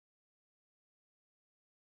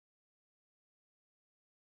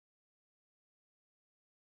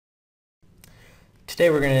Today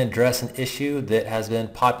we're going to address an issue that has been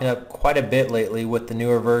popping up quite a bit lately with the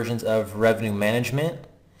newer versions of revenue management,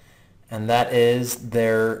 and that is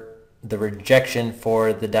the rejection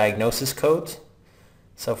for the diagnosis codes.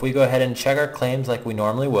 So if we go ahead and check our claims like we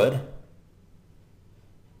normally would,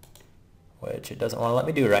 which it doesn't want to let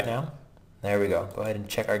me do right now. There we go. Go ahead and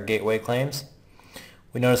check our gateway claims.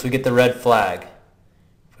 We notice we get the red flag.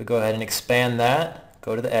 If we go ahead and expand that,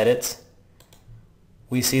 go to the edits,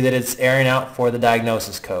 we see that it's erroring out for the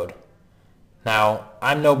diagnosis code. Now,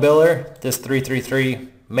 I'm no biller. This 333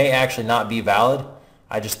 may actually not be valid.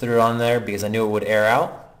 I just threw it on there because I knew it would error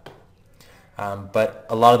out. But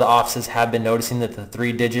a lot of the offices have been noticing that the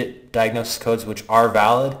 3-digit diagnosis codes, which are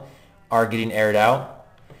valid, are getting errored out.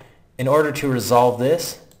 In order to resolve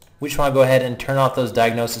this, we just want to go ahead and turn off those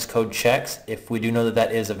diagnosis code checks if we do know that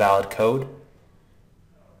that is a valid code.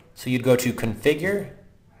 So you'd go to Configure,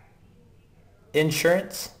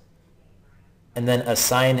 Insurance, and then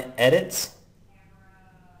Assign Edits.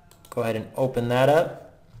 Go ahead and open that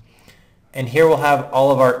up. And here we'll have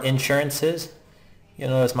all of our insurances.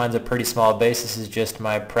 You'll notice mine's a pretty small base. This is just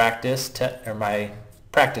my practice, or my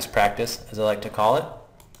practice, as I like to call it.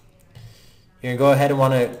 You're going to go ahead and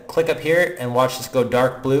want to click up here and watch this go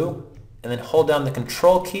dark blue, and then hold down the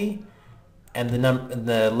Control key and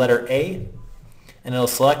the letter A, and it'll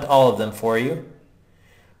select all of them for you.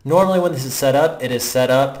 Normally when this is set up, it is set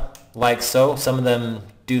up like so. Some of them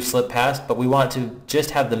do slip past, but we want to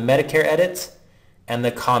just have the Medicare edits and the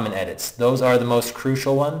common edits. Those are the most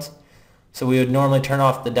crucial ones. So we would normally turn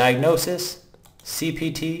off the diagnosis,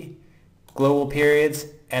 CPT, global periods,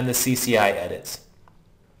 and the CCI edits.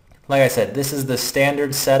 Like I said, this is the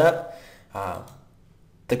standard setup.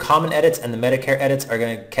 The common edits and the Medicare edits are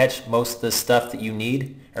going to catch most of the stuff that you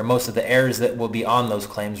need, or most of the errors that will be on those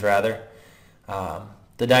claims rather.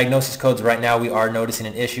 The diagnosis codes right now, we are noticing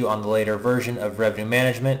an issue on the later version of revenue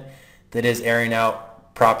management that is erroring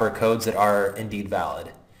out proper codes that are indeed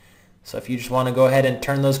valid. So if you just want to go ahead and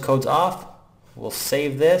turn those codes off, we'll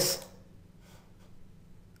save this,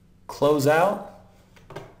 close out,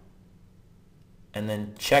 and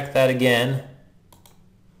then check that again.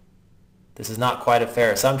 This is not quite a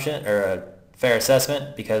fair assumption or a fair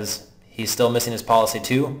assessment because he's still missing his policy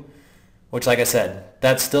too, which, like I said,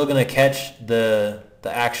 that's still going to catch the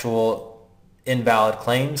actual invalid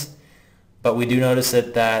claims, but we do notice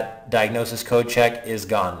that that diagnosis code check is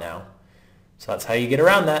gone now. So that's how you get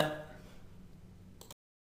around that.